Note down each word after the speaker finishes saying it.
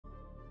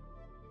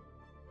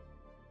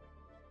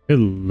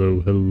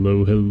Hello,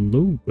 hello,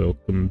 hello.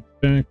 Welcome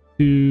back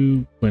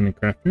to Planet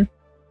Crafter.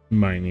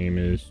 My name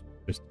is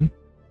Tristan.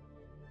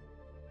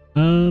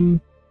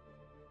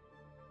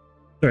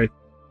 Sorry.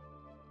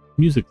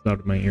 Music's out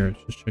of my ears.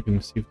 Just checking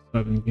to see if it's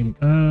live in the game.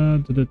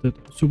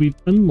 So we've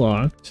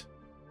unlocked,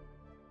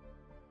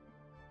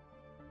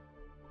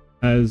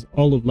 as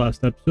all of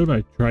last episode,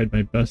 I tried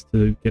my best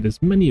to get as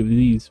many of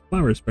these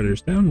flower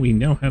spreaders down. We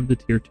now have the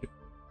tier 2.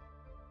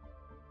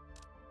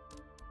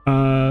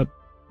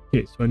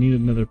 Okay, so I need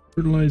another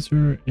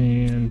fertilizer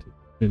and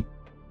to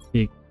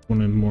take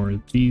one or more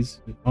of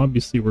these.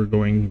 Obviously, we're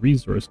going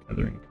resource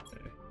gathering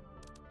today.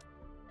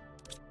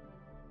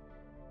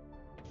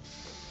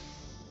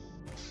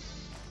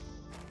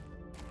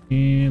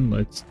 And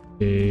let's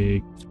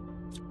take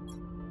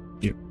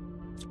here.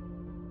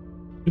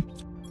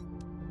 Oops.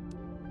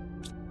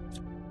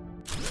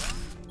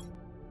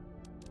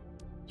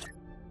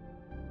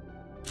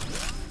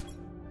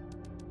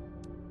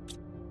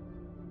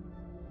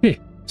 Okay,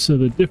 so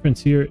the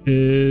difference here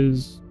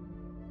is,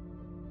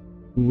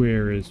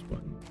 where is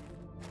one?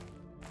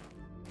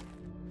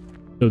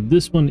 So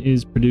this one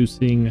is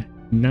producing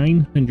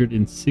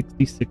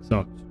 966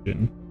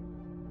 oxygen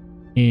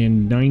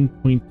and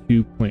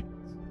 9.2 plants.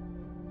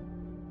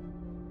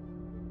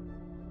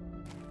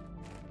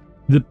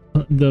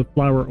 The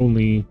flower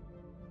only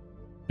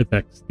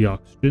affects the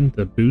oxygen.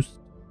 The boost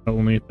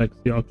only affects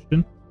the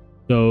oxygen.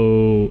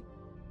 So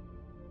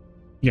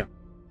yeah,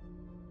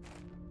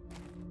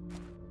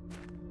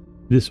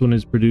 this one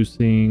is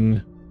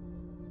producing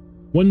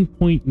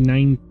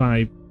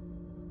 1.95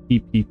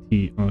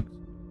 ppt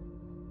oxygen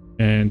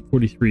and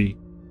 43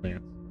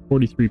 plants.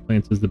 43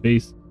 plants is the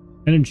base.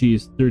 Energy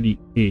is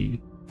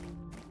 38.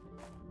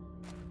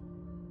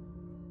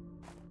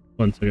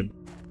 1 second.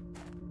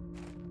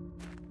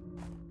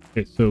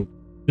 Okay, so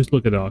just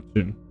look at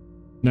oxygen.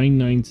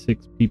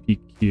 996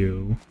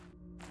 ppq.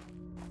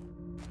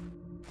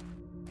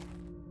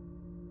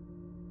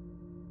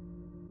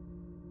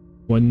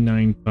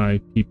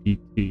 .195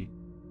 ppt.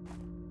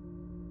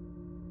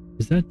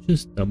 Is that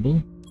just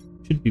double?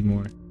 Should be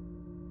more.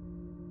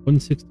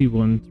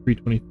 161,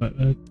 325.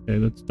 Okay,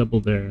 that's double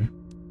there.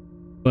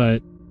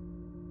 But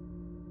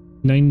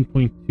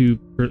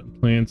 9.2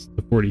 plants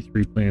to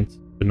 43 plants,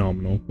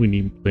 phenomenal. We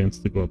need plants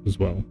to go up as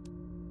well.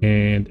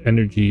 And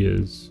energy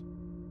is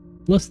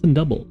less than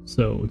double,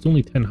 so it's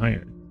only 10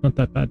 higher. Not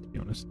that bad, to be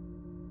honest.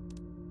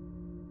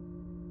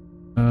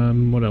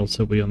 What else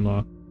have we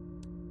unlocked?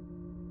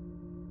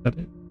 Is that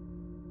it?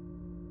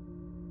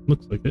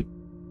 Looks like it.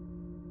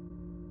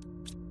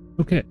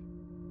 Okay.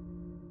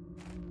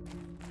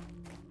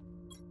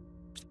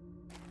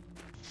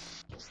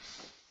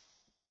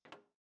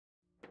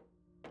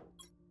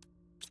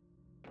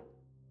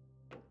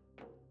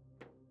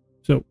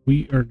 So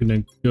we are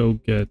gonna go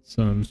get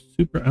some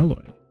super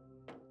alloy.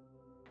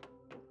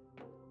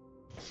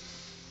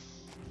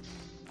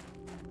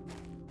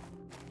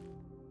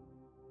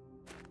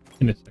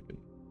 In a second.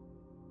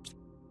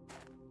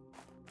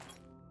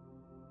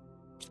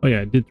 Oh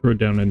yeah, I did throw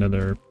down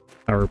another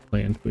power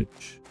plant,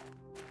 which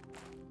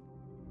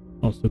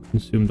also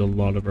consumed a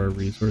lot of our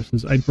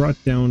resources. I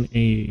brought down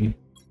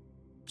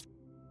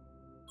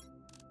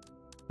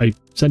I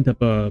sent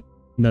up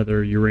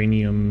another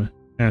uranium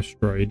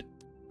asteroid,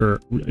 or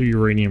a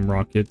uranium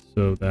rocket,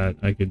 so that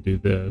I could do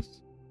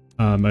this.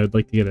 I would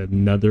like to get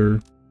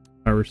another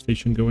power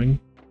station going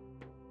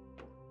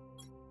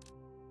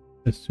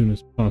as soon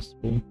as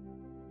possible.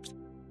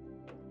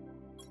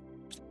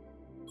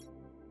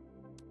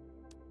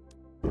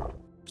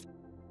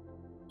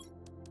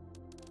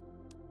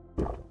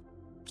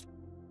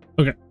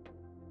 Okay.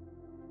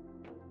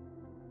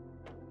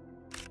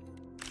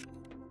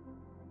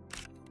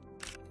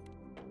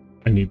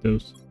 I need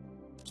those.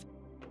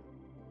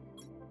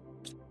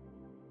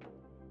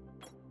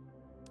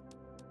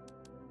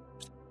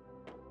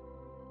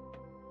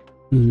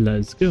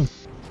 Let's go.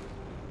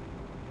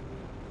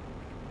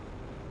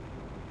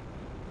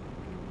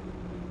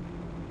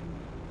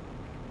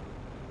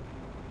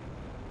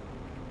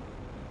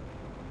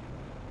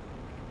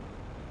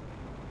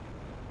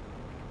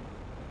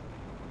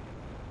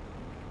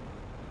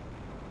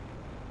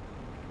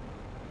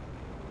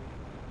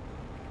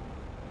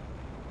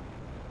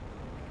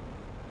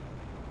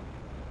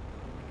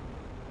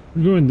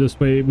 We're going this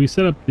way. We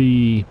set up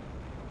the...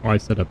 Oh, I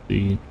set up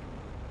the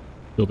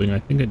building. I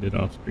think I did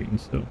off screen,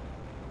 so...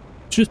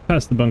 Just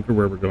past the bunker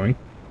where we're going.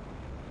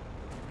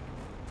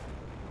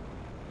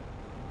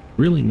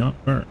 Really not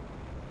far.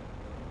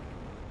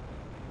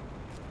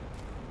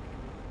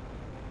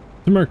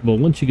 It's remarkable.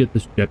 Once you get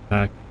this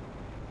jetpack,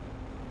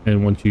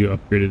 and once you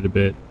upgrade it a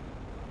bit,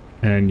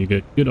 and you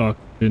get good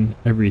oxygen,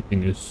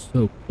 everything is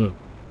so close.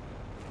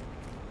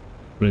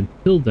 But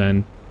until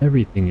then,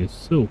 everything is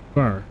so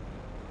far.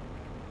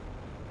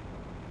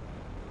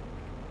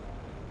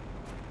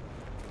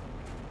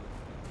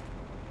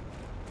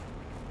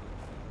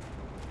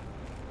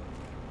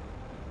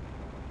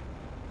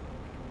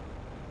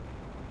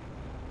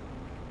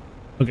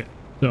 Okay,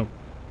 so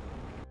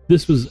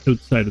this was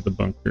outside of the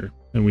bunker,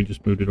 and we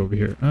just moved it over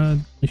here. I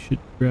should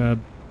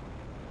grab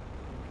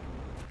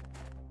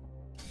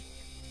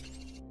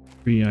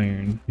 3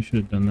 iron. We should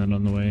have done that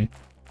on the way.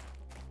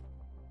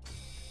 Oh,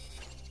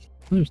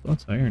 there's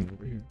lots of iron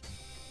over here.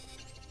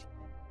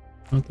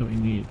 Not that we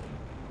need.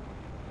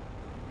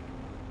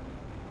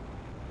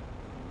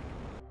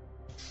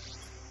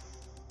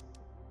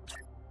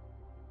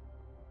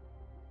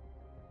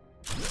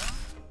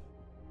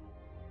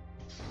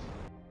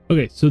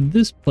 Okay, so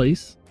this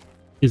place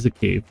is a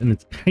cave, and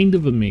it's kind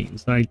of a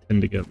maze. I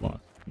tend to get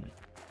lost in it,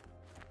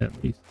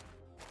 at least.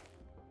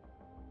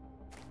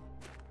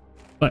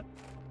 But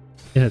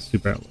it has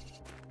super alloys.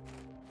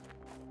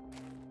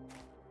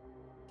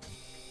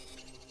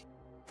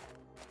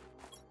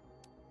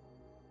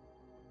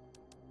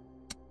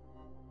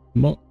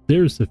 Well,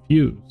 there's the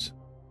fuse.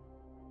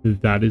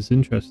 That is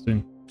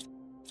interesting.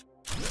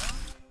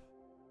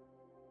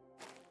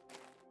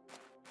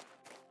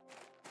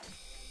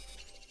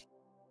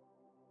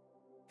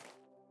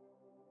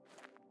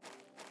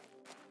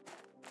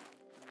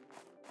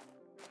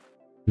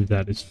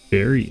 That is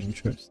very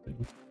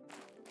interesting.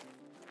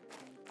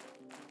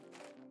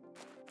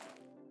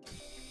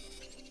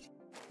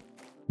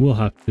 I'll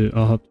have to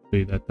show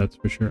you that, that's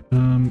for sure.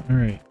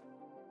 Alright.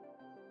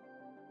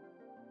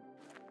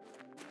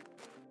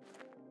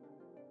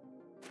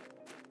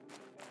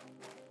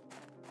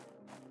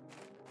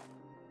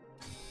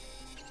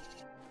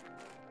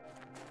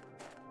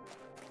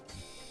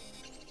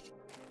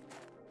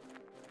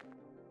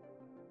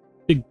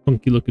 Big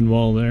funky looking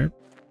wall there.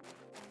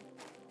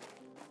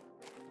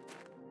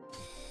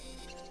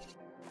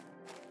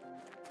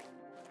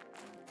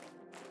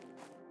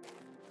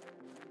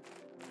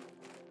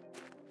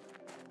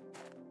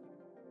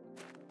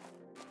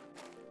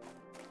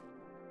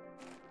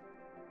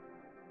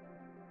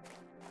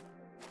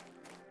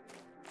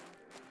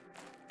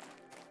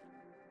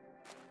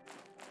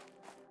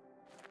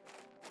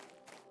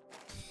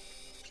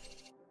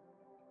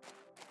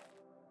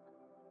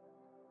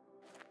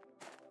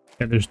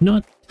 Yeah, there's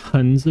not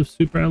tons of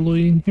super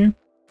alloy in here.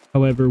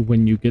 However,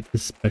 when you get the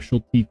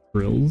specialty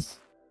drills,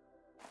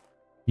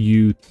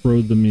 you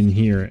throw them in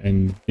here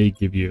and they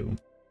give you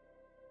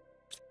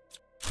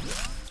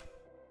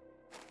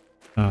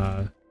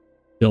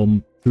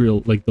they'll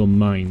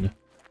mine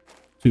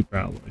super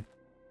alloy.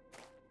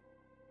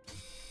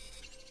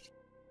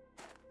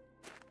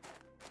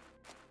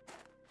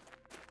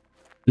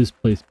 This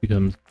place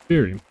becomes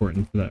very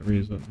important for that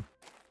reason.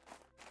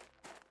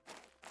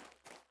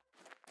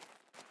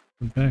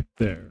 Back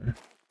there.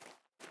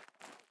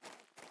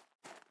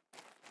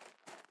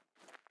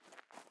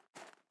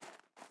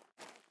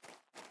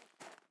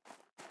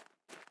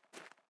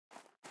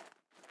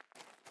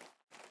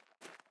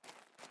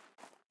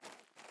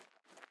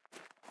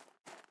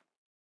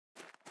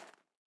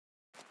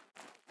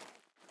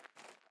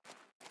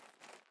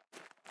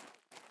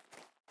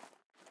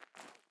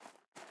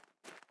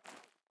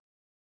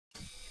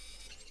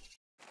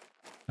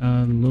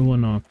 Low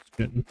on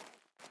oxygen.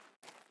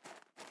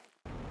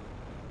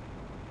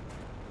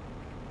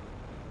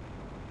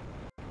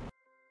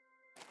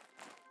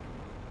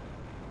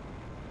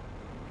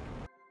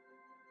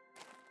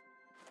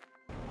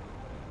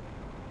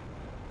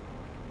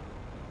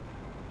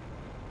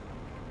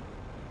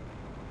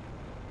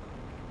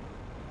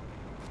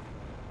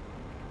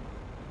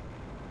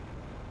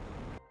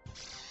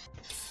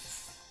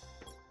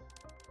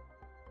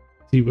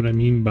 See what I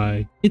mean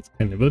by it's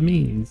kind of a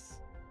maze.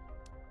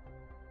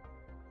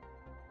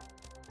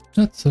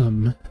 Let's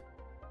go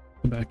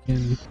back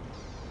in.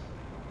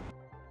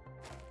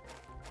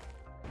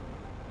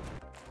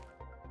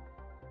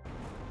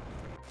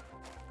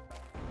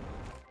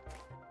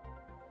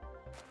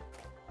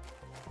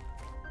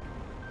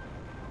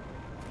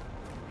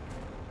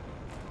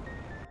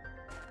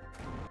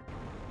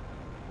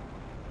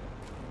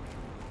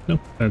 No,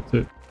 that's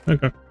it.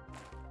 Okay.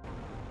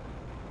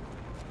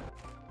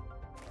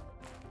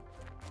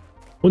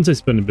 Once I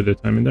spend a bit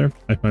of time in there,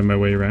 I find my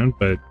way around,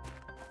 but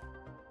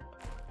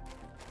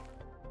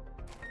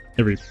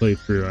every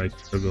playthrough I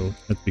struggle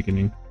at the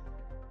beginning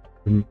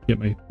to get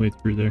my way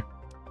through there.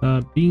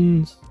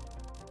 Beans.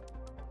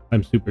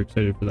 I'm super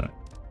excited for that.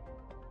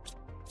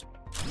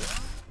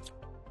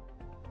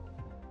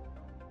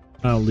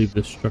 I'll leave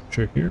this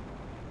structure here.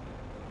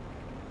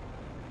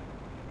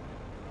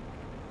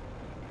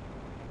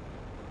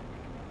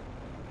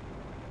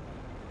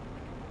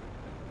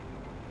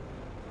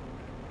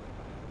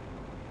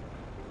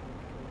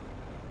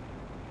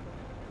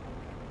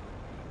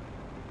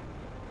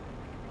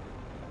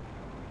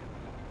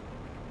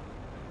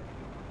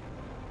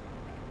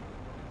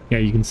 Yeah,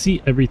 you can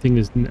see everything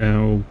is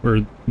now,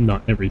 or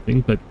not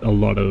everything, but a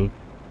lot of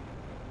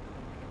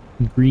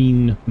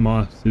green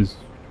moss is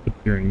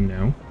appearing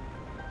now.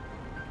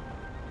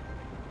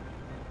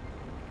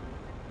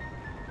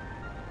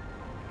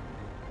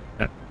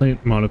 That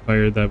plant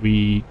modifier that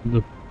the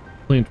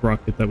plant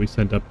rocket that we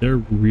sent up there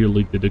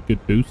really did a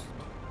good boost.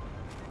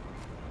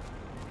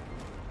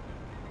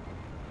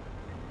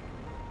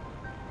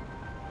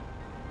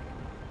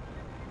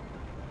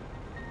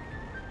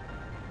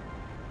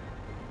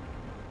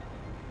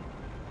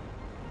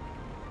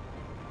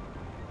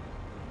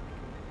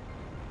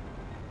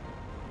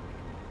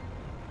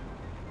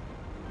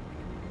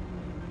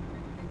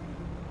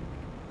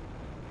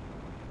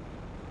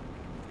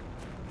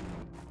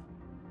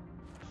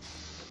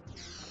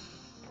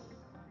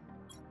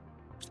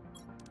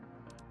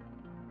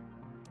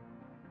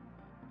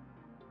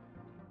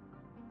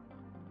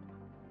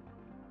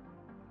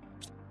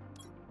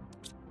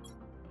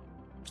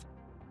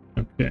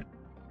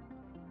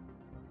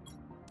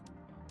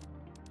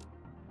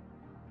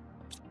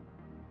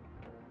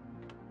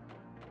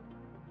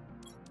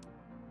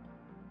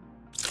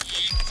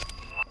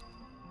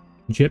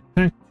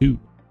 Jetpack 2.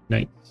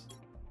 Nice.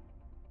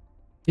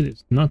 It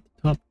is not the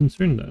top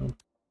concern though,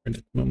 right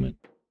at the moment.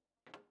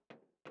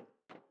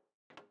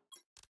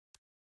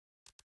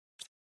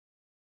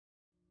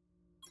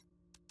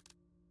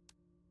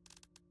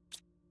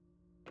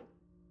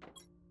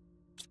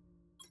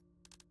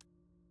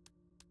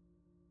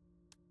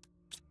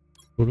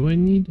 What do I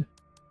need?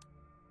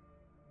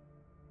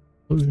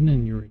 Explosion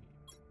and uranium.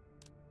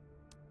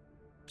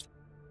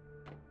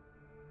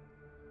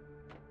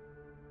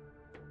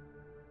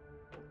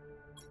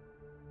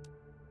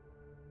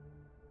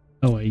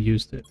 Oh, I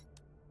used it.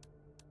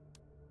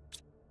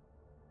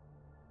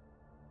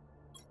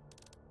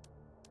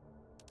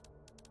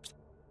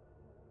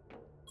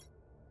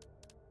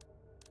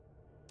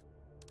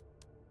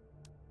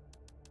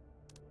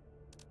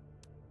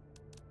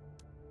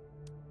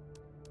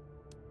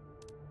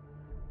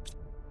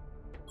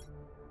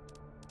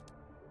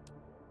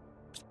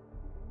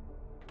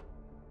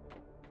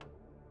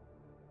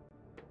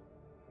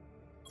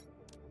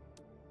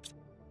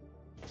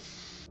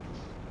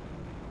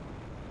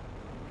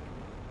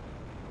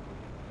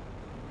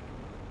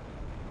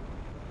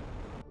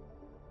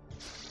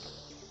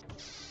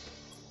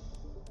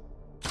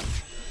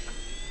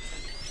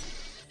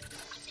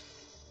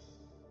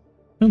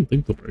 I don't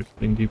think the bird's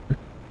getting deeper.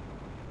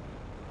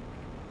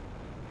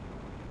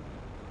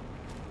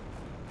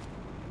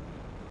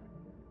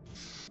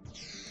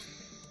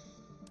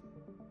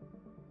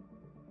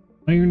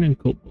 Iron and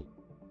cobalt.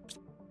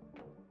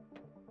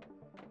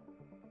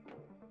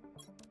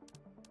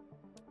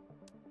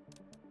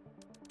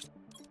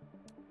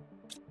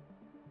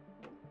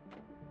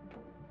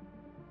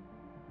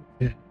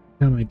 Okay,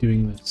 how am I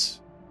doing this?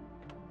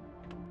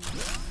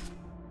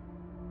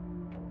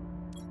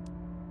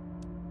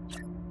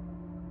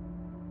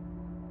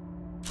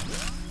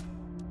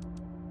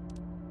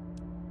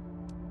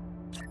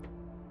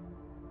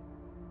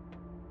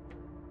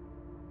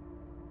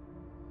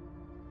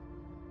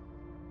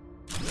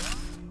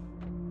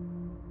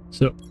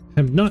 So,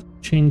 have not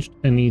changed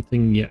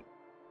anything yet.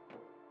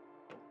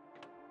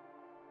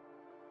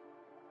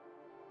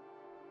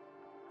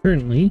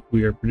 Currently,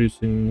 we are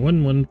producing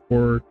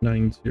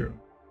 11490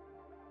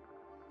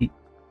 heat.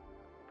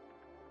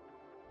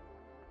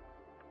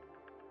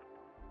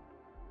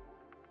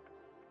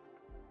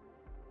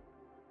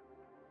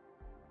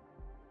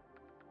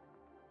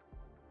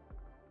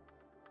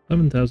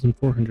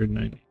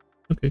 $11,490.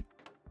 Okay.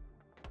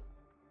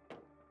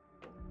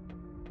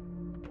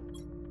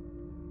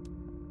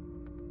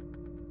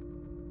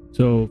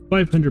 So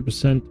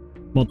 500%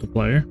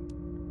 multiplier.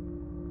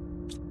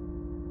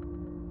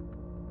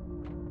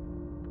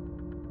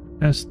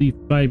 Has the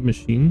 5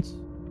 machines.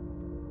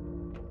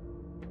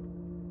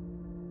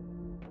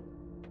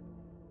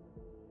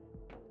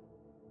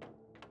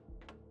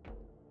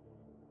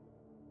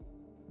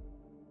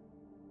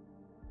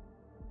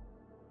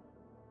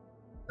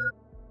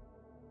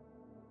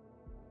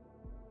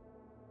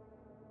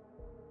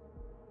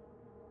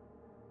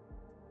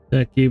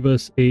 That gave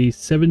us a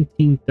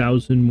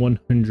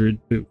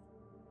 17,100 boost.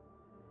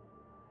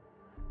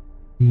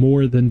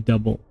 More than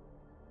double.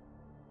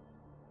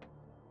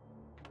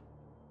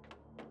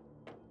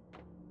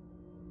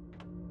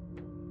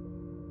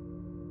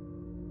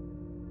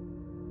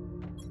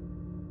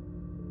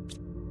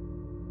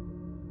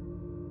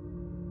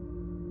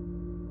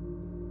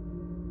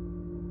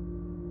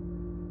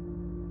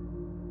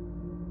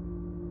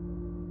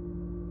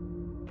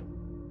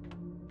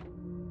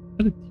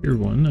 A tier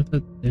 1. I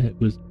thought it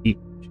was 8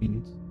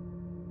 machines.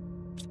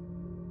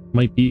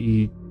 Might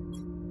be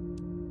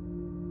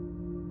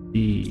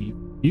the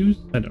fuse?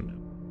 I don't know.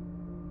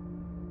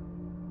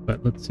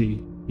 But let's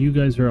see. You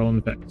guys are all in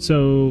effect.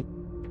 So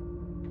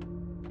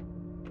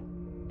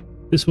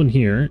this one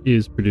here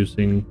is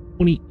producing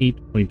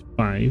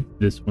 28.5.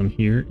 This one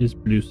here is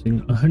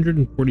producing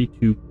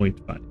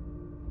 142.5.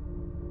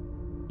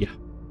 Yeah.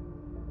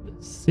 The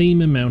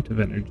same amount of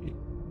energy.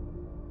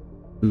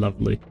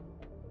 Lovely.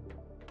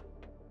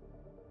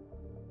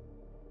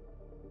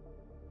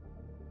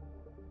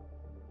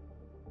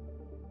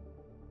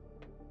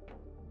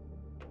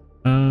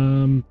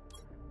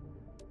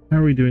 How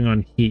are we doing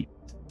on heat?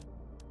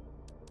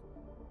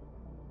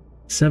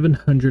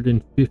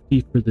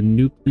 750 for the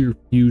nuclear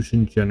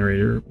fusion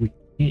generator. We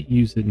can't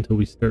use it until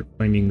we start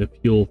finding the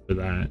fuel for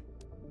that.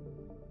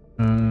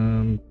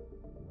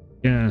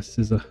 Gas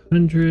is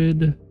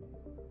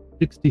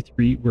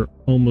 163. We're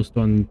almost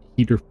on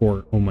heater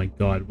 4. Oh my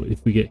god,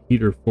 if we get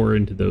heater 4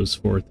 into those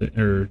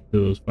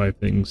those 5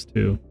 things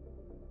too.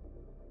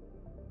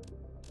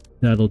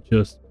 That'll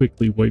just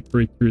quickly wipe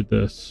right through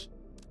this.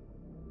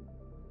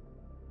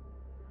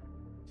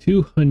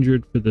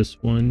 200 for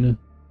this one,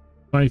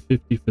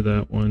 550 for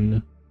that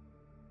one.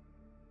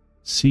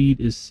 Seed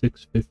is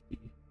 650.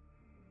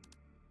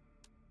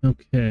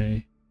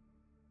 Okay.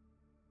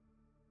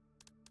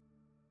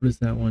 What is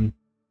that one?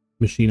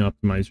 Machine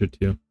optimizer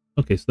 2.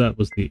 Okay, so that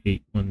was the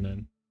 8 one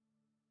then.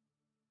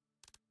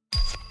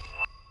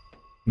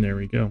 And there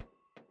we go.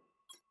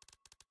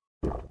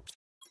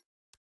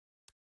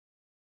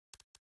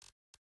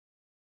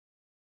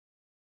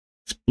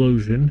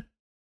 explosion,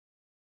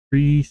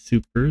 3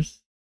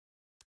 supers,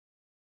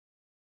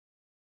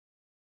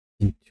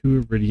 and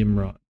 2 iridium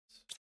rods.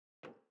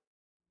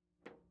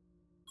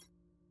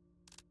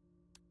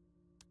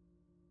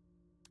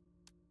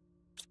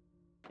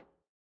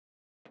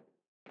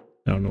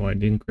 I don't know why I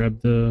didn't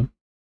grab the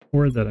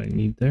ore that I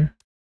need there.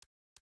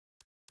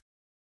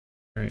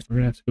 Alright, we're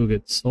gonna have to go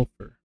get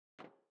sulfur.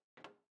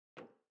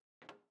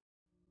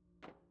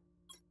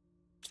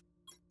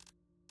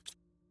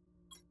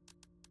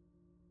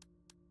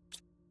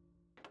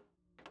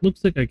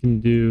 Looks like I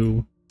can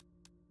do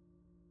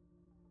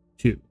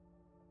 2.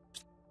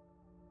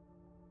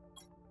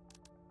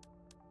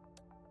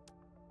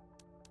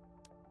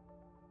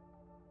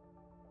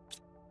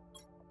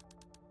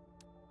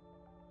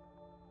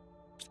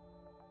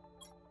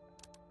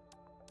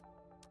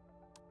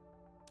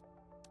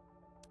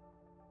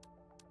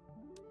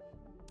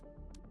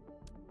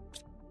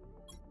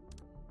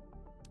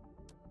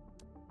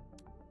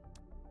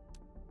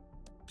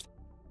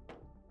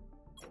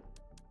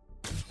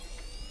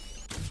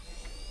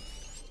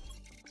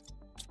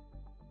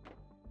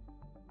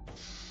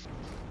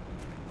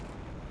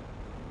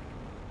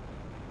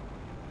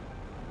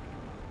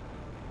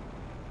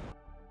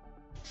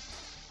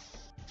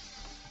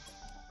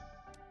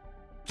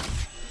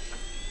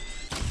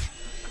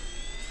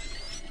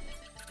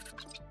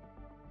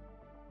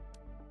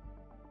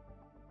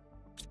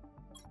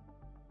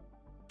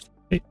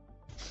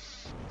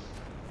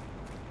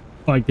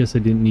 Oh, I guess I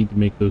didn't need to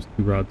make those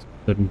 2 rods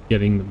because I'm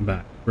getting them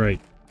back. Right.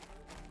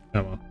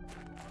 Oh well.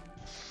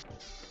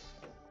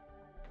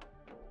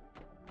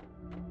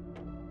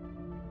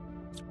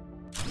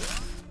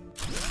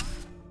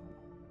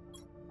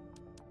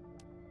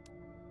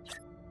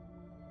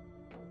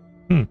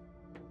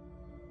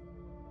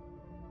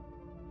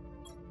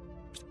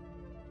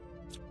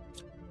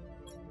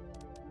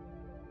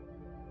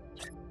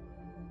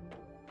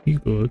 You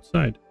go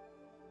outside.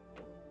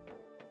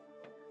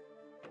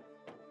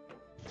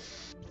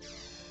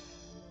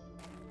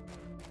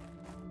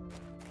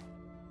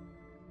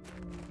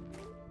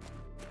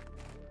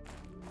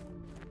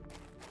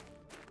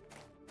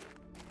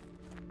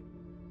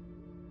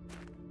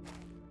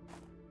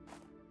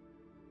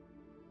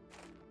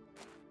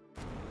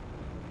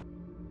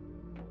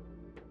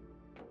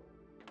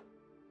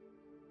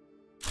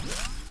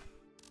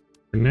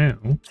 For now,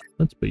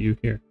 let's put you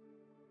here.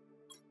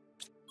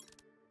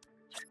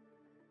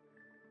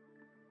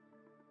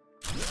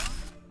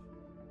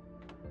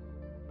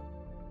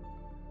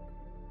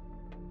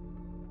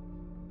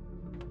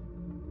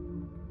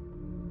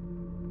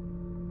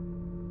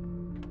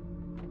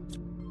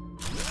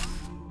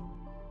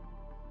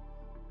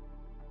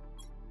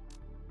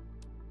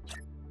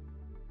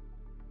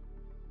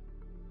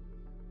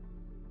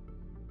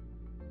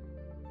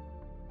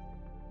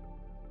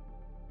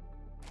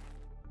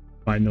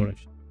 I know what I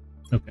should.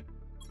 Okay.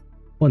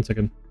 1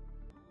 second.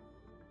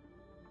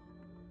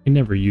 I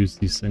never use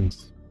these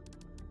things.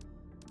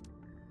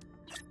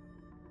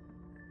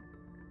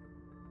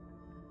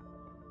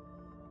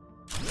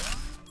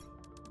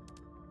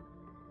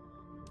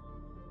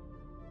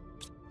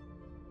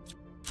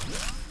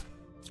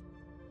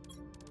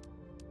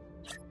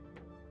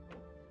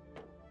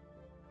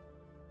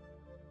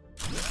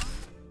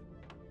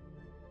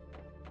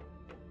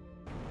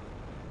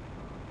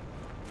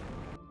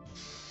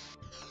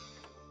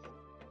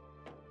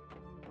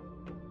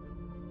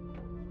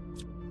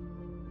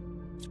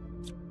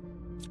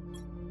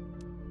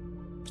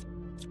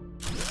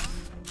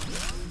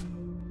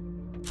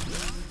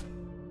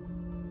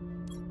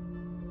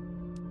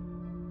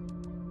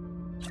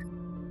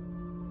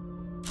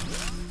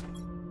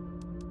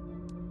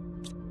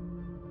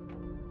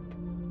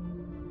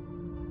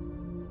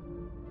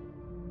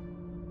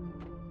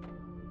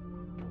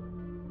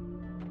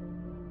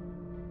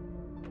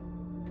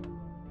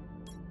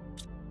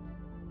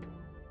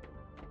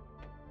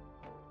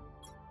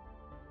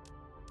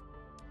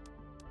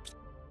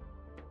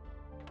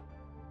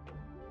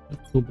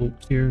 Cobalt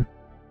here.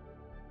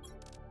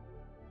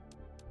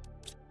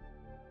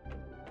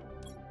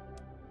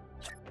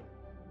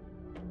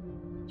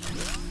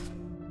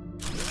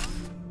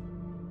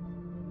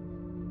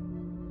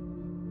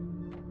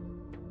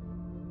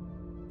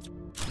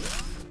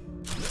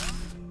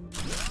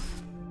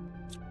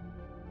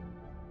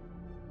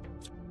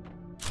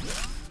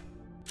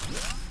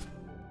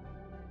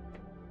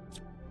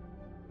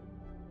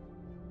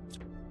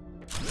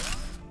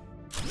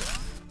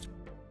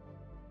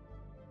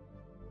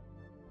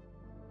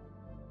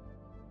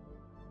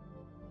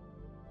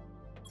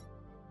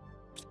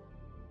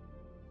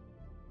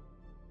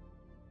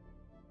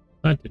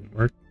 That didn't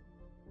work.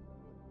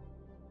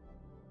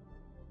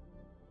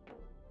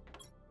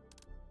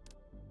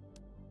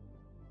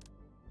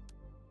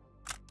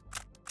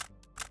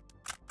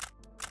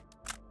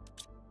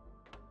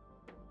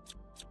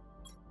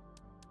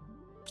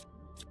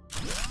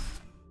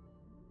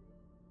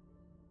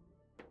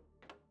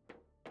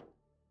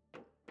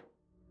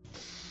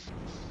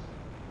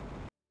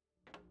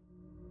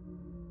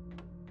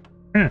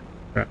 Ah,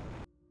 crap.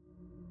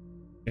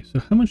 Okay, so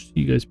how much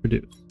do you guys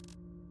produce?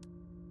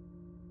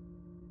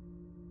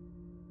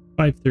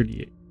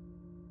 538.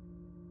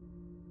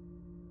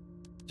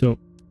 So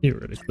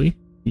theoretically,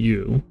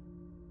 you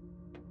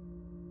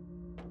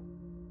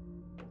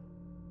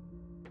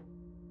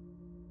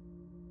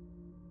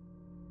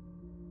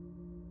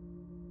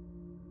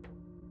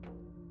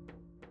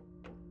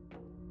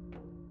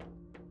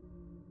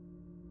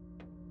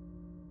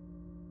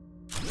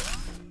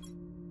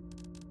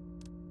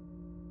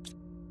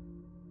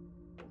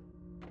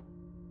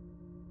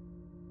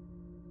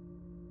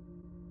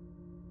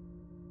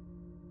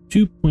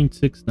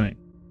 $2.69.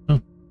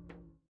 Oh,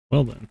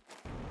 well then.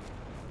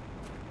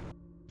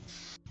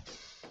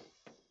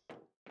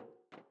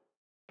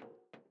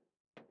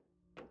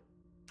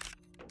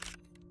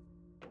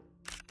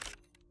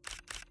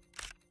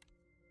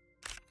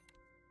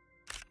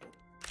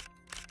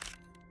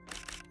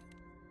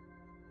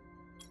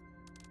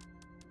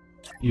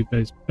 You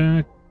guys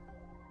back.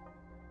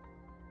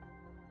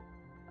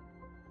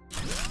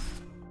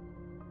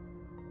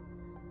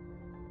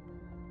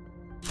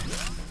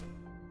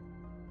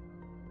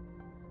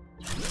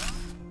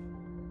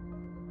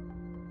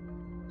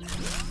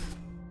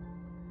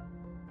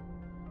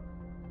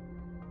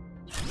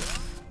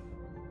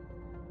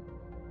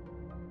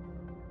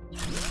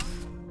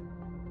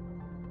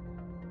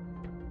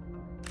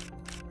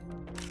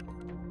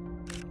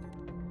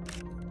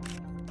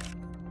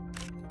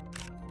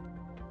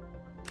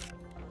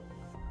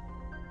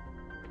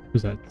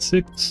 Was that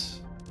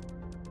 6,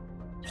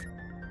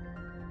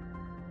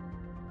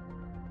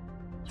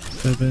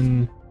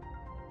 7,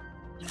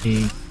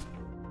 8,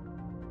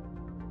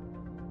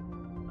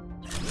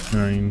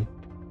 9.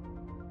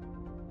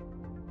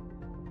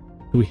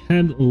 We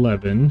had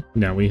 11.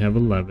 Now we have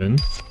 11.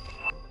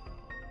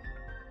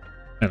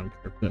 I don't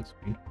care if that's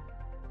me.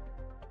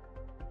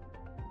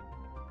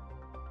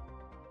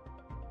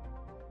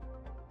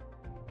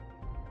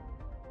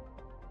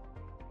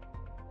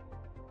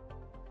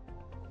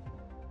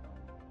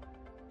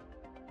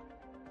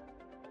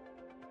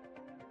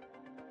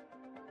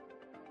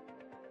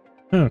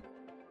 Huh.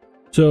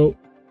 So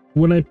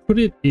when I put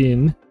it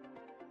in,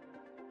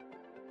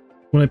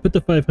 when I put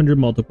the 500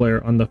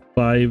 multiplier on the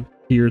 5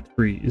 tier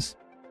 3s,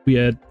 we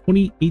had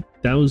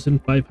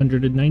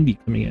 28,590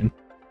 coming in.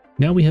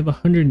 Now we have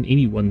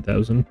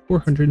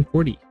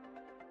 181,440.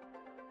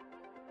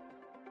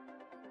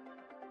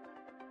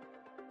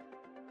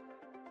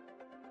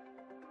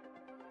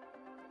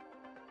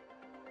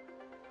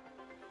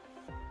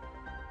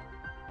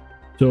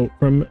 So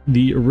from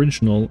the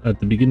original at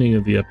the beginning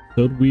of the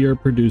episode, we are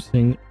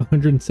producing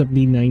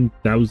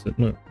 179,000.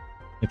 No,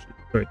 actually,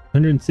 sorry,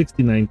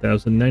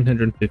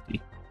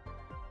 169,950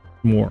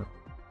 more.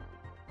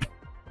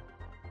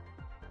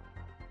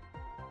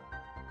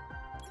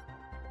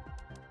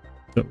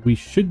 So we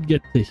should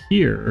get to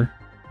here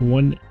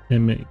 1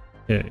 MK,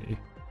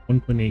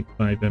 1.85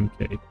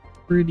 MK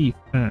pretty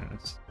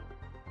fast.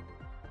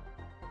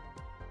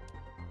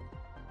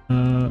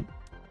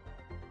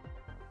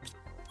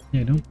 Yeah,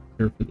 I don't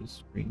care for the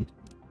screen too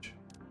much.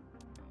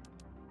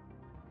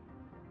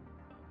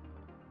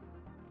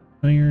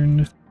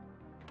 Iron,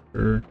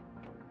 sure.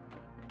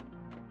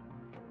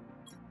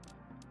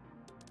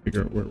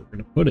 Figure out where we're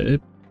gonna put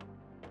it,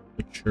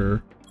 but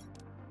sure.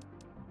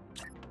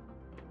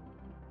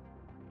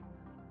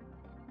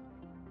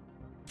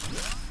 So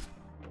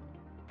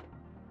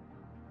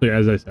yeah,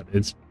 as I said,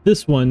 it's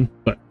this one,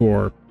 but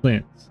for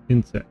plants,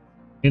 insects,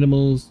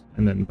 animals,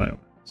 and then biomass.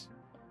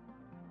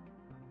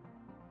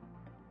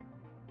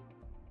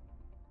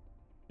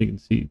 You can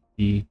see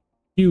the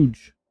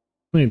huge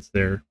plants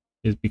there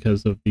is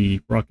because of the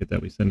rocket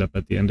that we sent up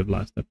at the end of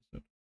last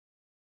episode.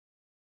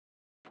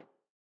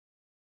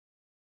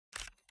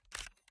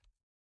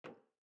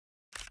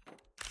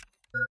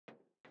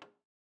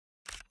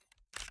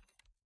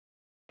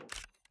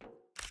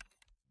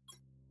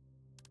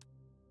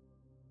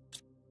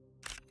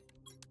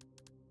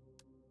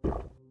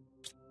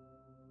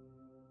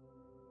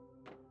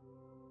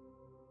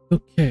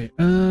 Okay,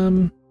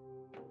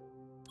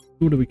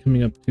 what are we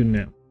coming up to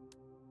now?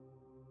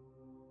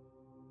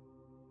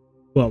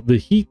 Well, the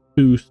heat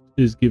boost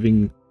is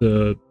giving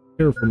the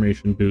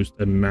terraformation boost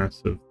a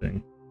massive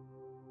thing.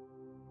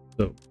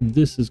 So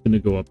this is going to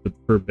go up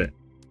per bit.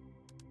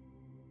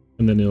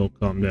 And then it'll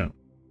calm down.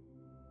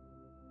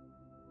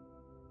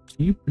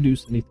 Do you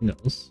produce anything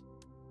else?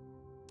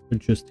 Or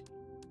just heat?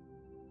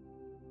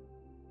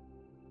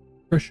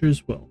 Pressure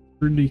as well.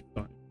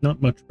 35.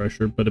 Not much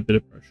pressure, but a bit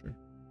of pressure.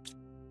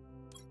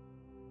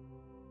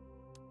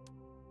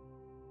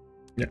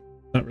 Yeah,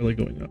 not really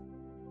going up.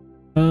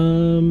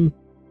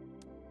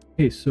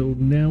 Okay, so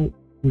now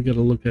we got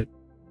to look at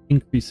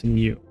increasing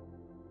you.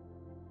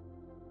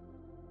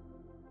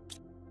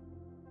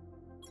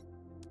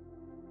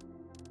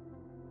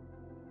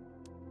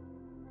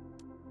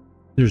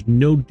 There's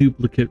no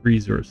duplicate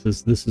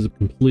resources. This is a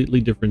completely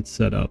different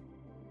setup,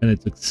 and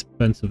it's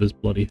expensive as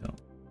bloody hell.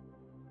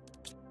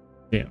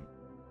 Damn.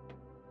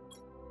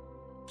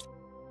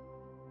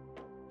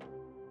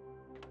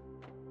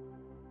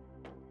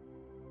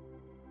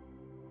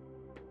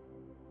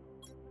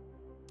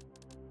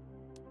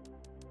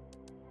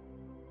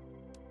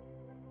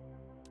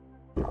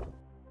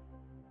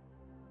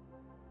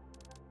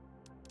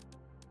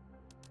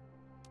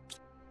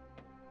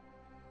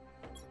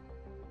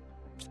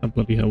 Oh,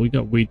 bloody hell, we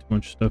got way too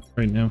much stuff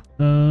right now.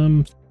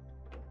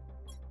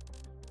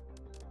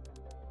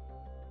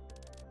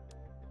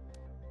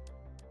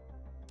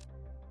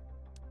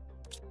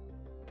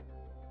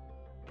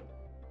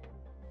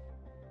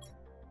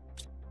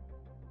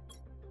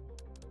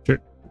 Sure.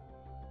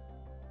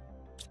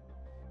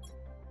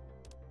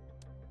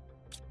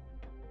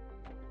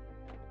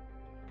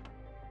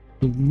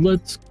 So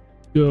let's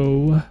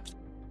go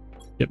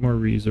get more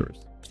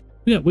resources.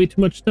 We got way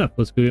too much stuff.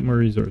 Let's go get more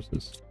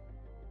resources.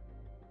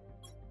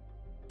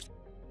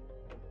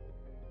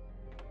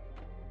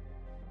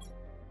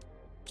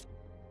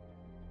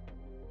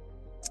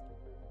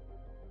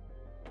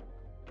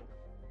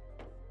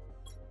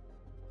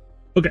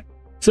 Okay,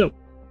 so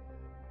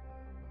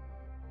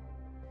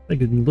I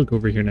can look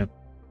over here now.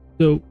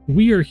 So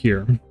we are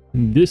here.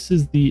 This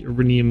is the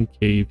Irinium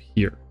Cave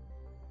here.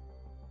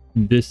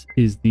 This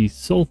is the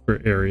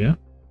sulfur area.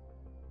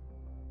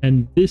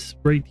 And this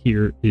right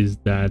here is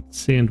that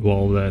sand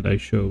wall that I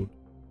showed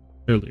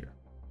earlier.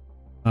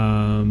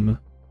 So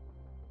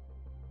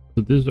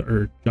this is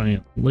our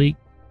giant lake.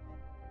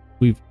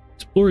 We've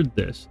explored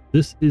this.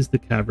 This is the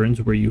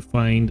caverns where you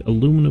find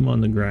aluminum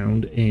on the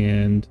ground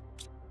and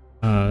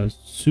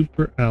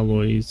super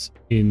alloys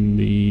in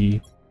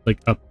the, like,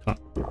 up top.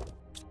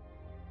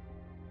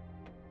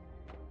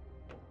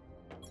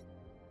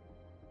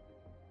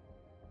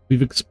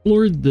 We've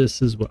explored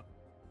this as well.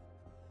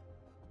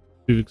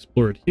 We've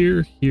explored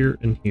here, here,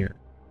 and here.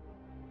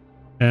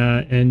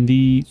 And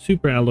the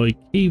super alloy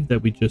cave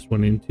that we just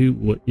went into,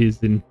 what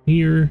is in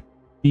here,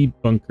 the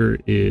bunker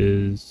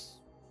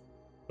is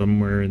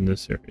somewhere in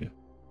this area.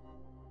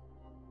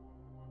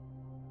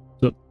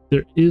 So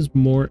there is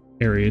more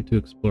area to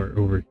explore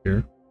over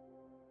here.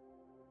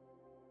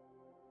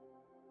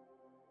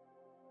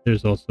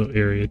 There's also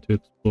area to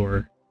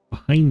explore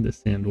behind the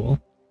sand wall.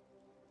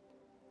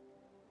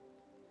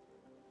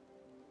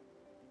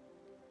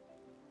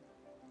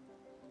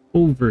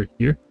 Over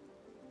here,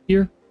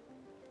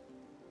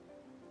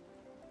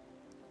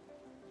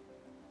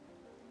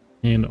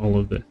 and all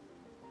of this.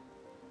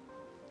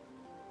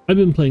 I've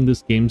been playing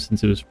this game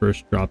since it was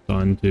first dropped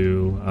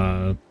onto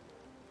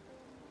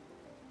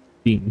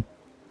Steam,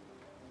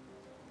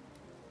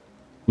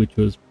 which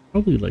was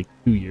probably like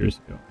 2 years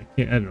ago.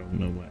 I don't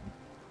know when.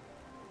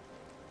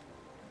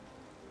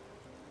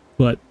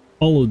 But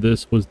all of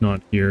this was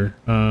not here.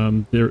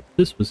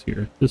 This was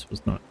here. This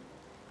was not.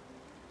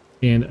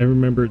 And I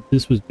remember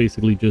this was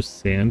basically just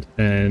sand,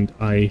 and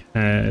I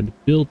had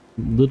built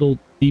little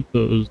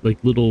depots,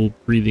 like little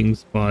breathing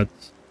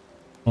spots,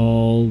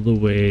 all the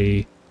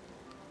way,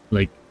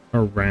 like,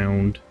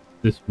 around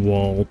this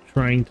wall,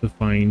 trying to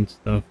find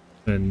stuff,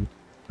 and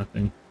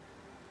nothing.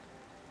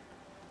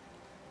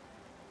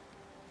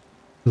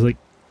 I was like,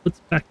 what's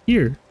back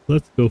here?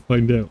 Let's go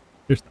find out.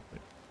 There's nothing.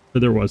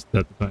 But there was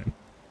at the time.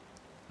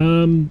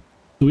 So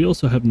we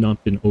also have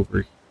not been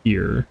over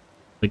here.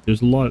 Like,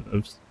 there's a lot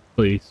of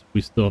place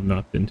we still have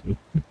not been to.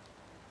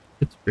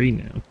 It's gray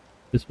now.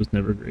 This was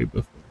never gray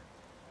before.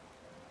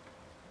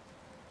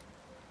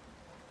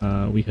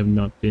 We have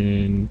not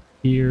been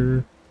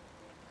here.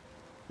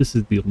 This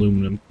is the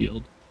aluminum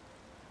field.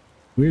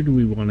 Where do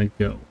we want to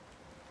go?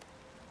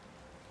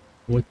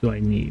 What do I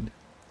need?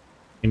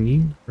 I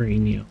need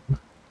uranium. I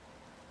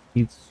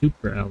need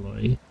super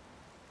alloy.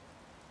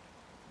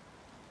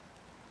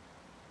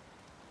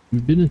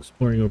 We've been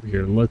exploring over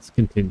here. Let's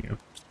continue.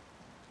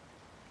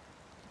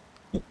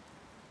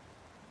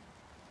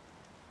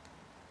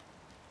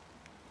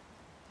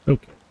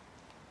 Okay.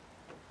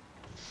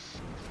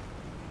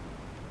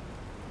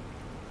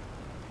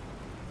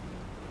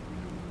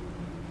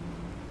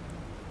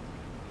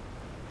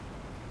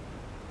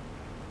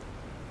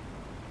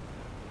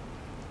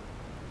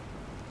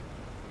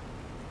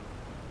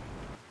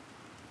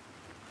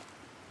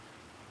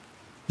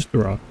 Just a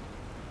rock.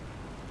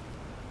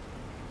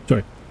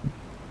 Sorry.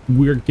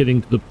 We're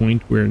getting to the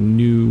point where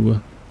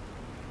new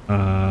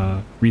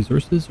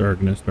resources are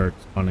going to start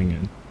spawning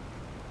in.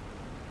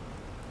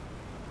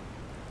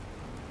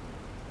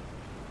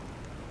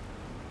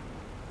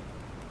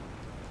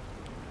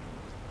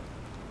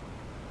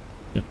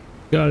 Yeah,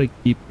 gotta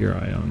keep your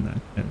eye on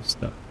that kind of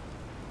stuff.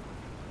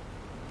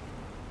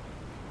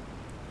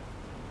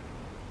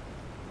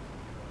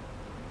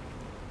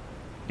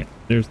 Yeah,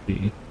 there's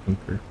the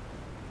bunker.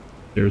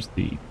 There's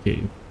the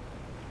cave.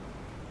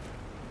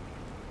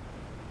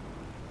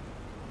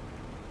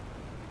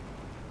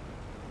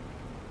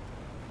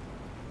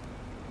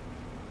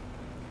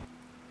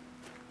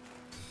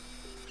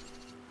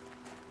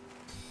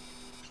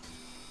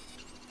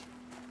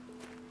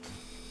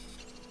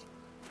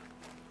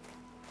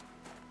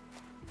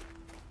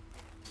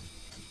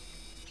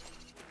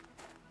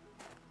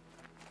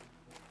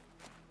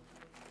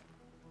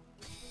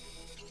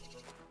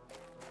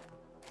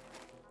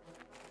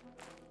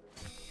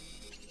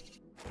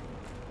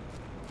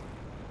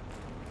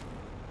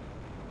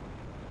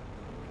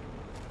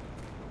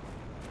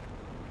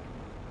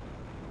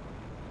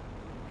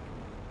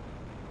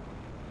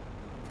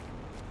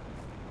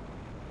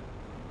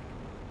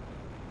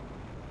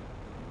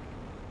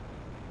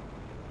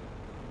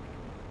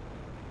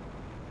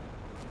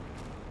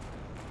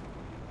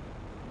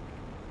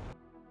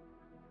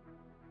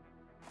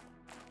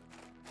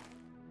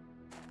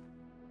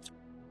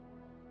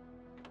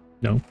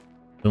 No,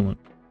 don't let.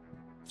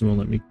 You won't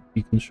let me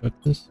deconstruct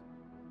this.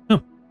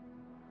 Oh,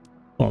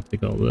 well, I'll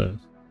take all this.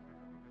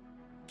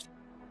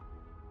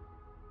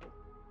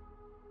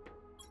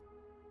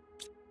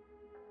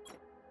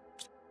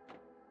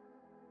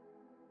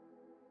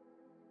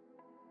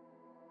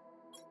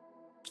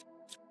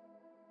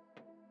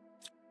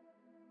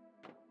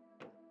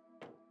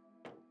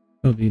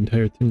 Oh, the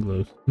entire thing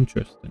glows.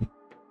 Interesting.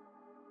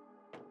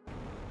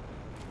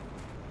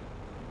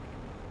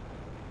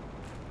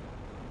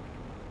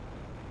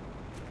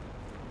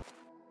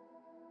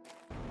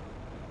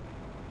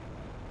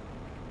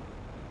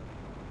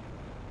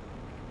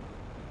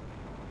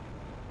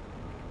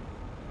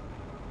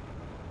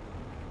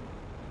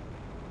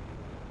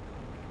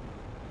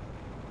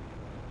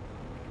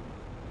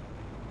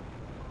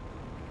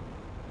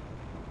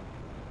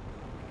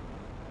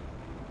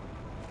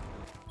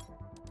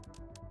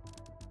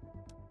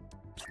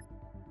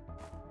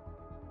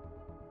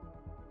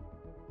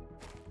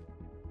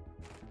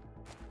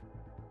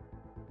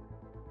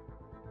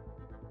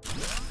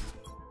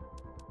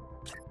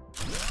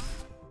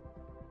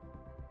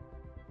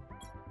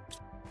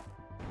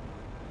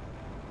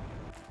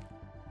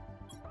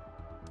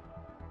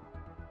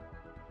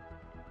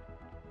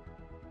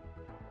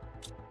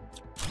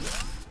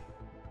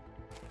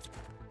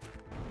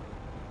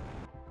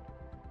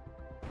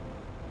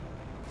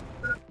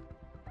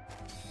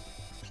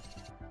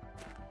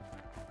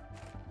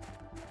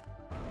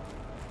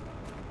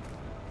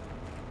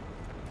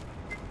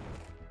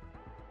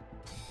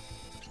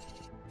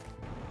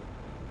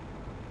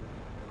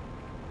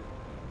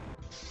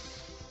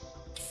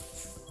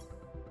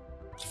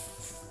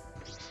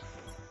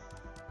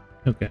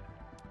 Okay.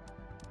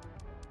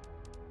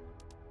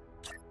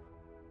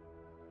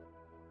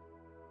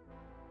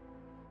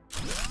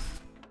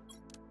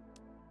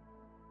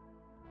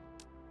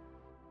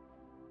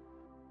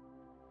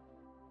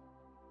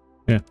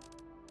 Yeah.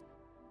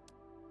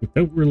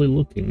 Without really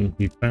looking,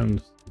 we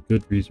found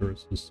good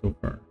resources so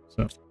far,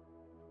 so.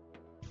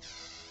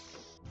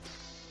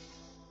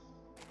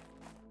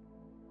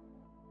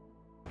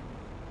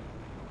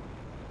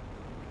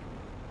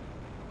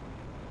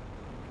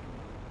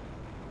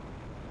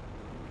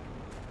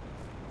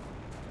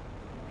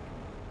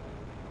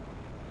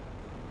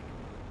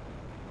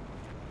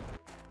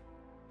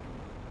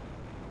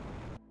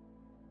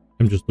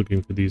 I'm just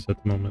looking for these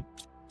at the moment.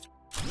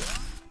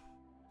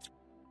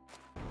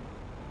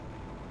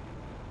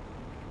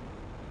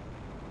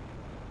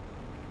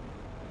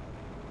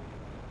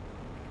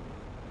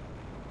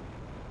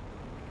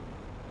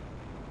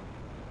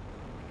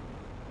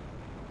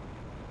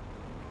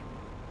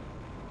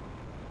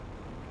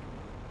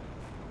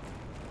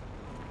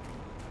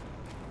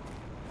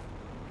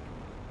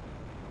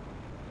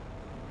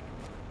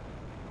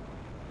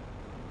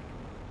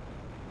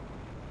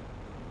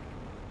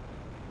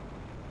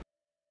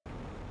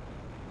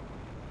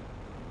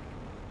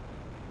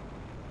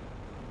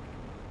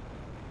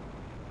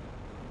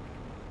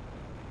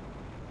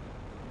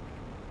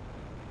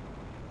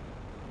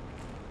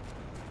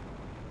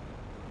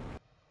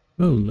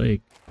 Oh,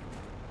 lake.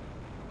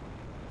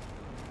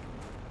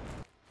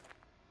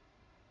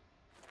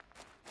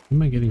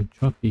 Am I getting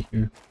choppy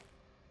here?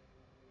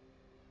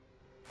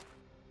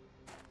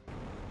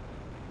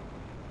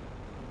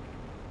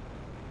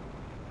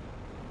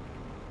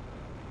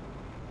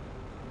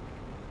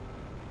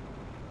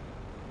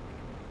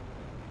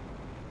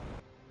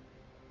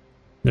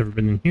 Never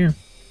been in here.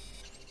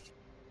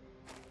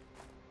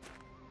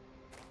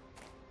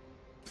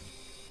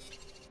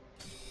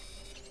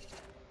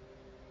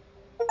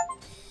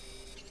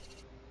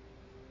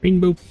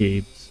 Rainbow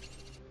Caves.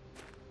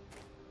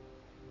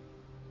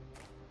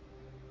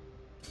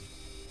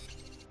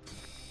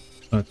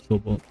 Oh, it's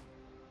cobalt.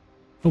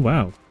 Oh,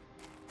 wow.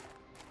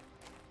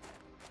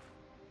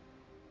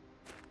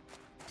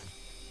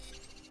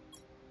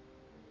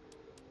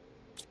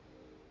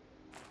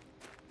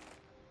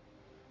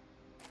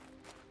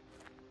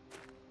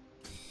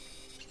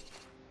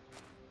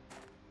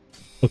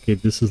 Okay,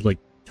 this is like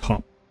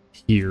top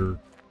tier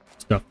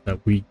stuff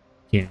that we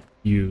can't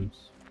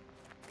use.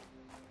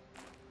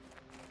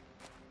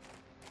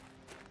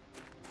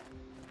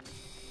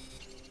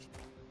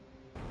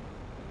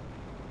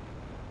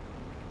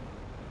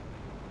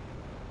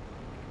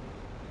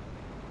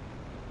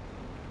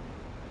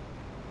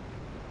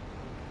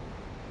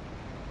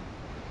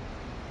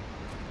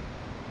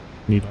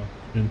 Need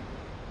oxygen.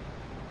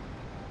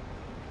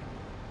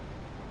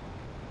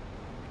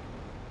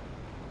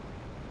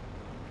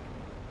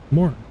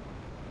 More.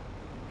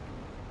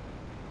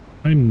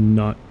 I'm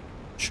not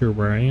sure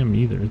where I am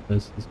either.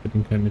 This is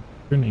getting kind of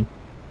concerning.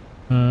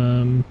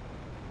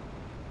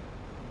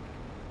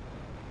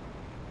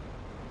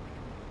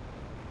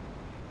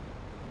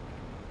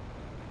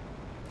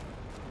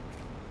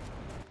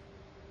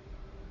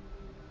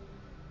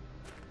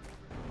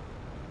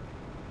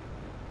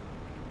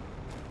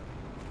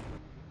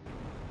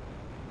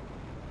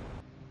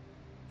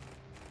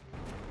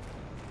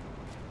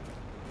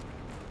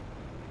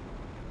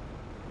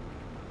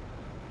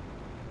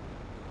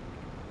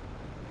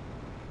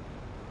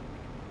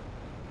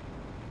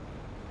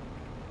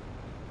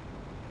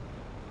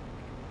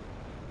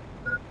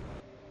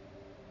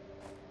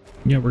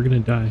 Yeah, we're gonna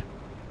die.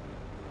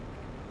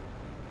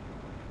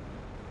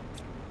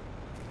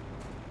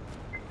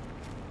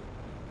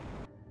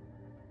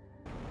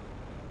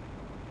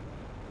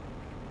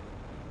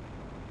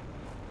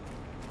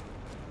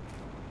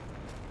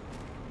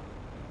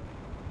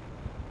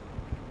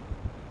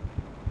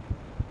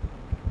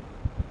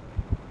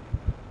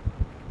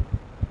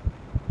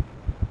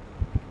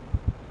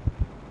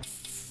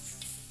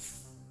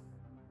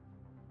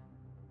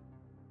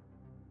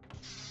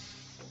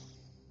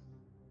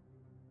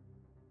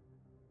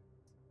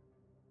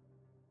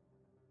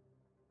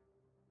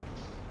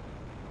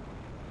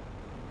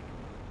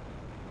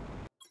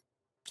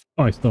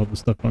 Oh, I still have the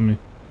stuff on me.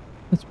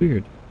 That's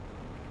weird.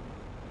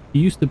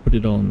 You used to put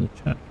it all in the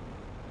chat.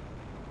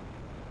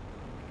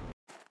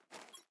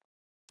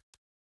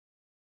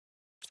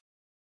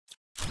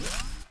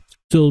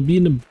 So it'll be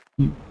in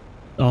the...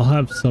 I'll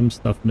have some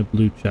stuff in the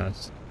blue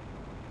chest.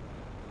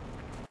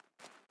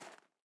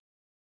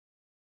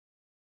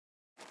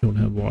 Don't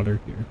have water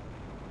here.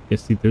 Yeah,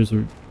 see, there's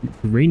a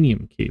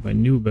uranium cave. I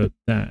knew about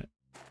that.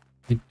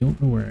 I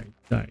don't know where I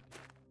died.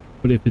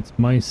 But if it's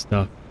my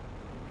stuff,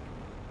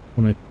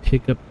 when I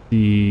pick up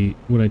the...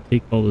 When I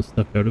take all the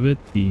stuff out of it,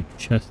 the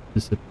chest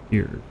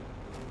disappears.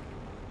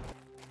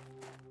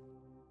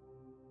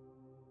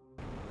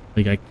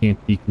 Like, I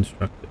can't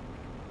deconstruct it.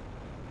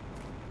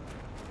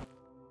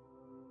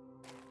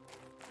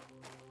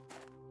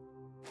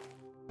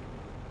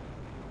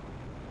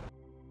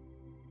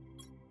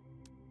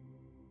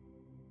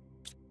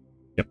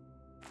 Yep.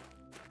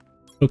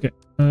 Okay,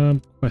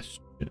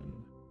 question.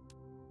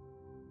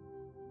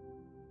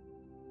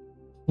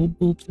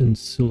 Cobalt and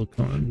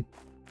silicon.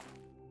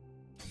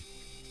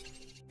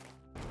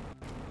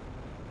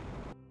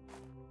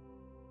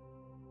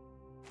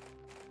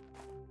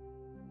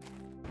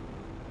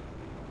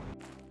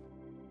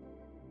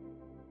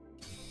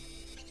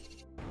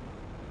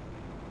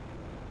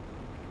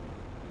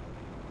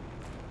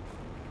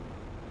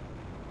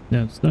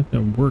 Now, it's not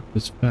going to work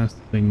as fast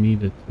as I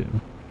need it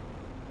to.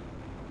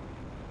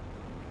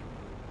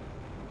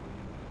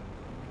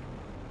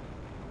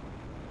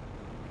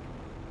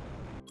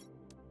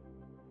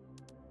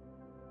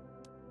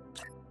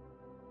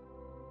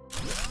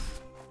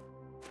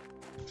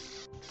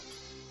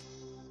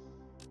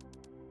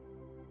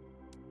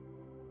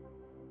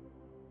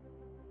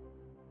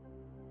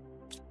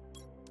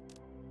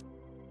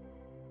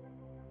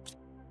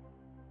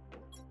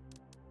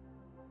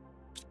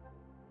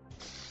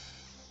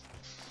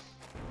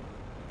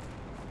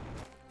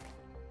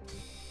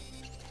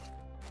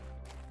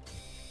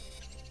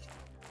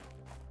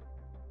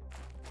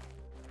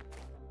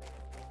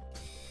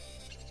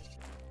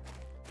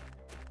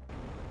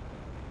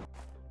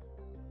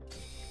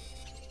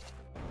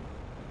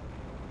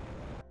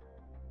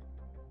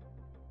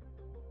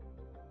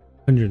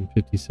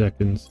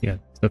 $150. Yeah,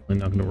 it's definitely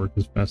not going to work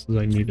as fast as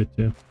I need it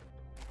to.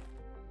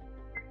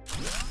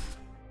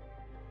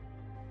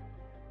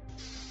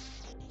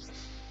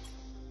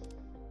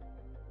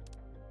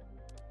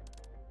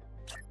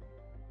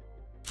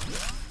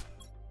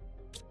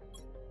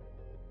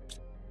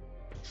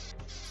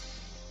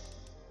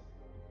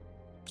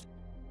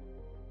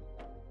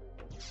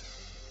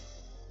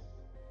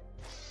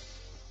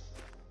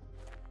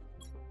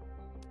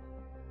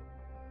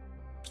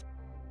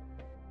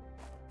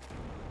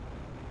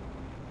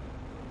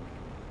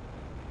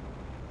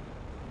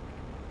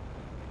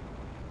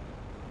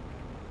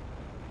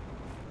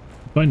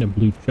 Find a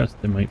blue chest,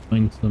 I might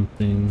find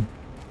something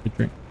to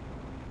drink.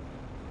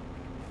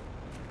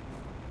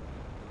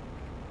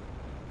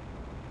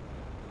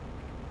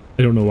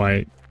 I don't know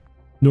why.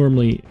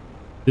 Normally,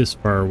 this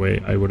far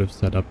away, I would have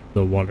set up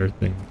the water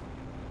thing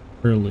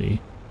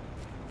early.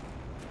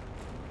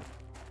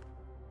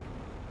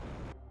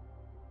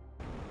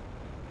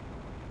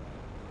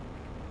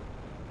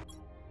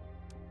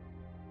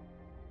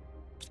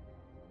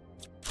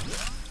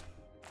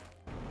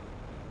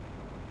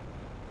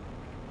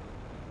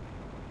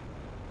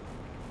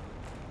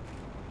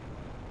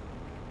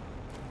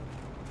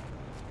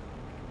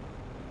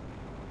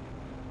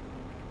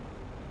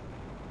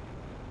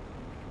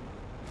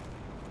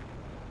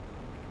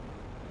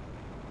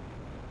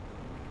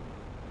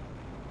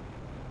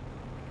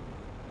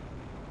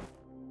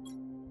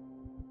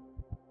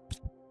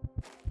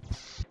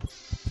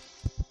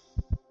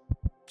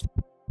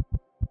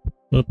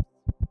 Oops.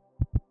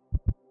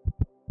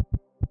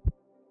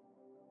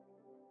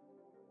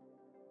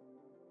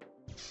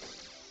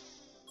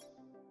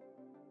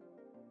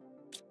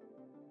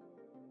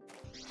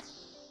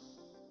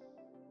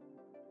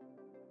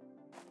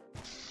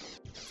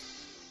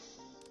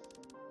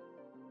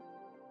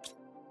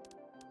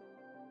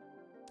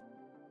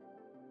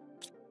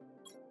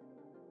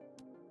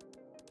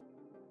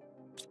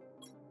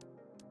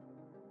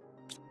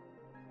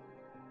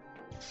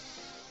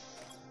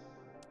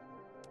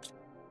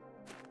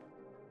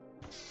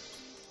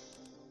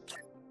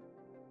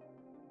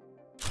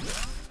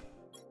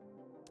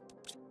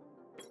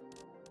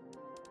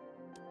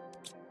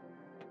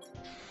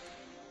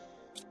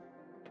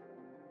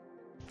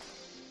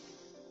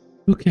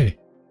 Okay.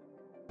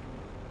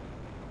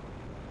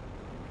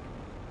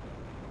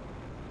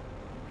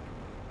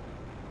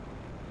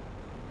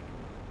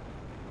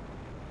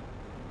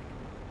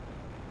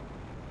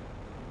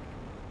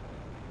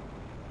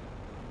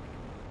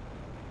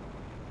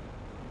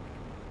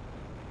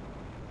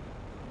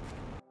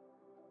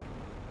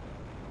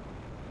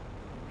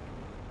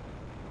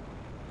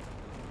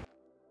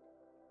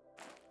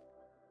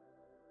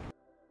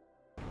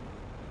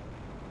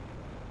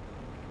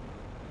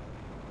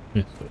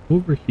 Okay, so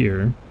over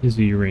here is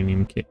a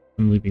uranium cave.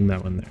 I'm leaving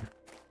that one there.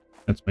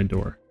 That's my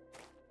door.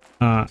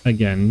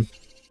 Again,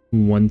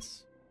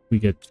 once we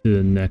get to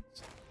the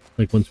next,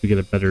 like once we get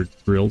a better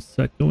drill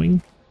set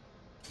going,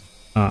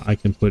 I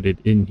can put it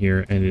in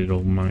here and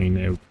it'll mine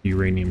out the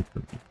uranium for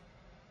me.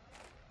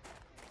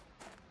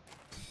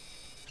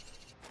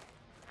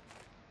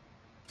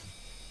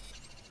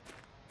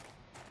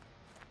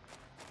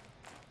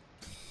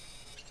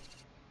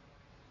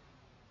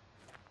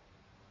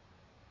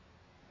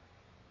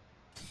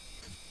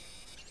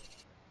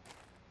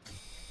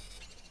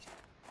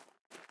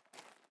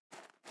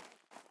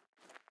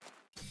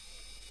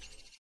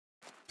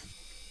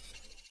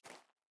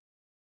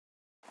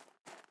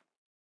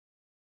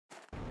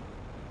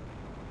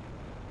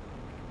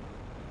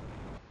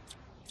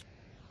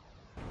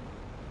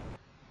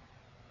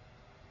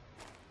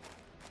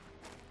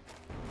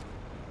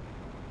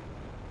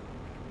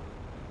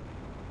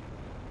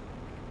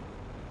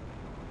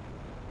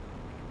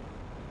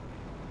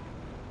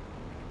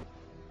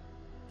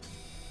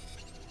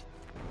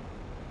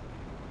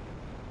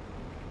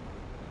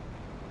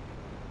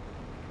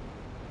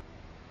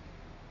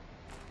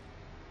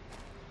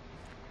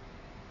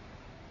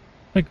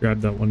 I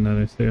grabbed that one that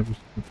I say I was...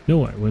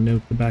 No, I went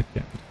out the back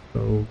end.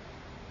 So,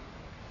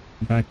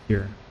 back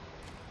here.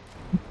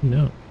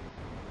 No.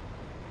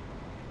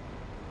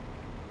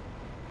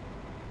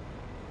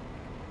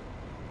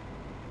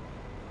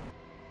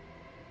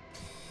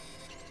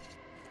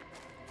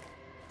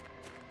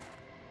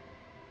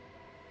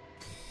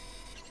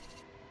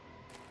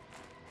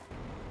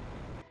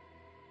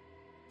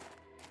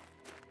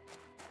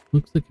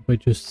 Looks like if I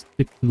just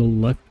stick to the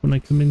left when I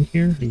come in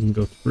here, I can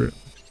go through.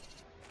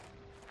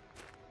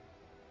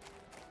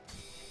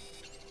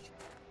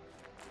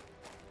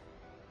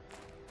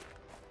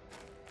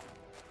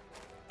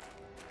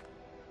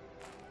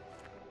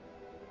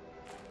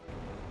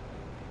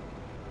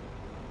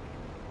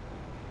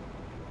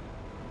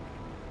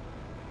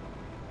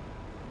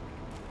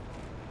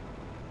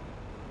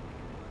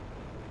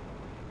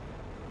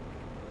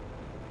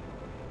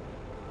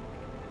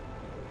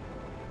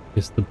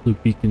 Guess the blue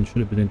beacon should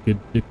have been a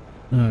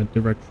good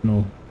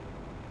directional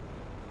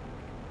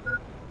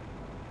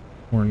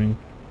warning.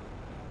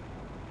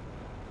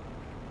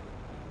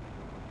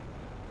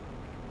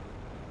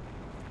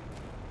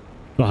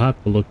 So I'll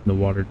have to look in the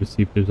water to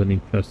see if there's any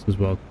chests as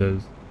well,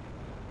 because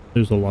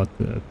there's a lot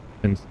that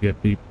tends to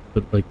get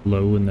put like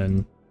low and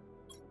then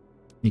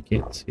you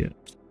can't see it.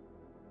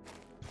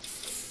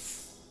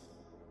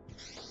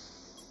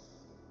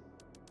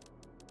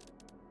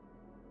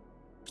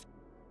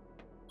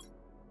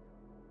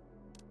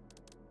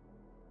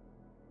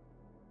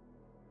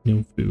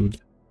 No food.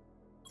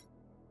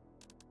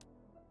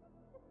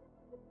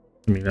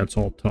 I mean, that's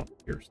all top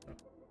tier stuff.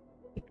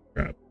 Holy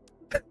crap.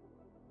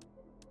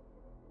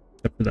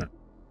 Except for that.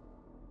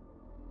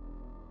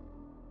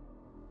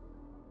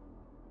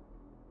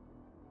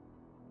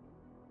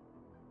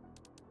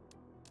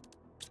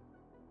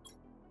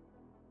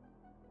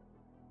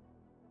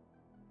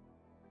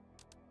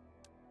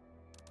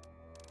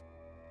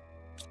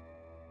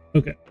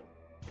 Okay.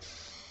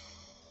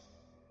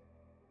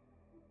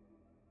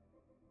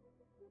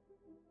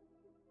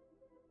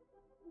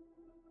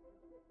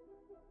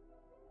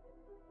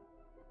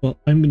 Well,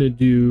 I'm going to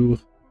do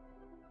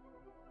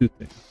two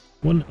things.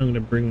 One, I'm going to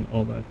bring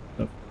all that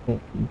stuff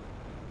home.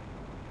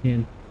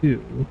 And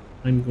two,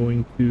 I'm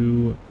going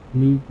to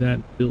move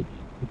that building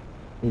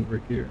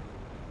over here.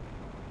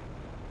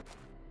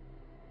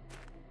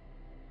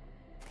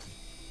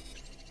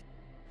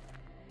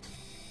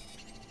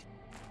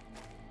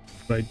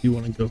 But I do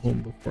want to go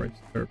home before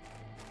I start.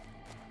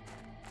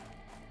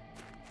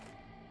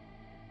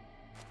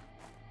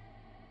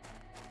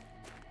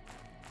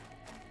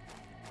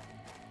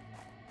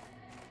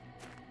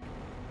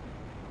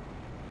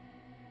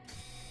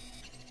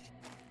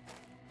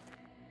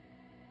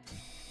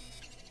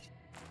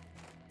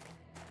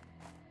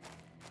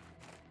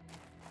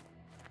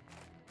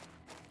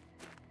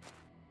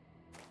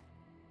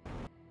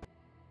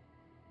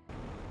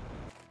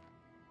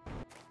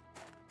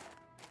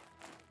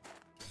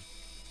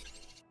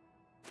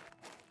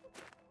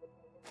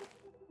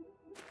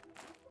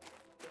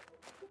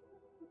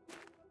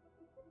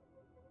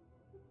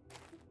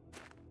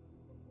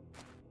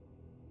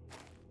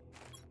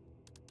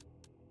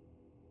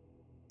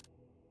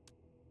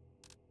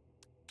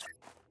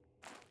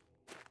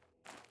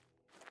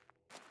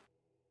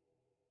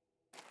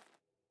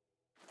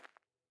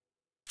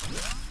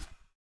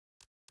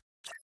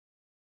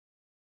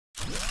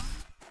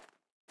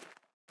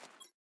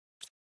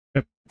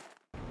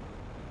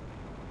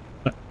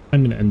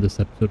 I'm going to end this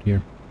episode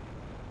here.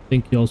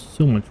 Thank you all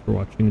so much for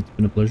watching. It's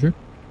been a pleasure.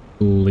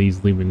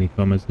 Please leave any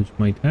comments that you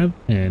might have,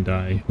 and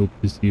I hope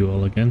to see you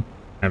all again.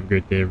 Have a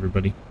great day,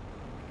 everybody.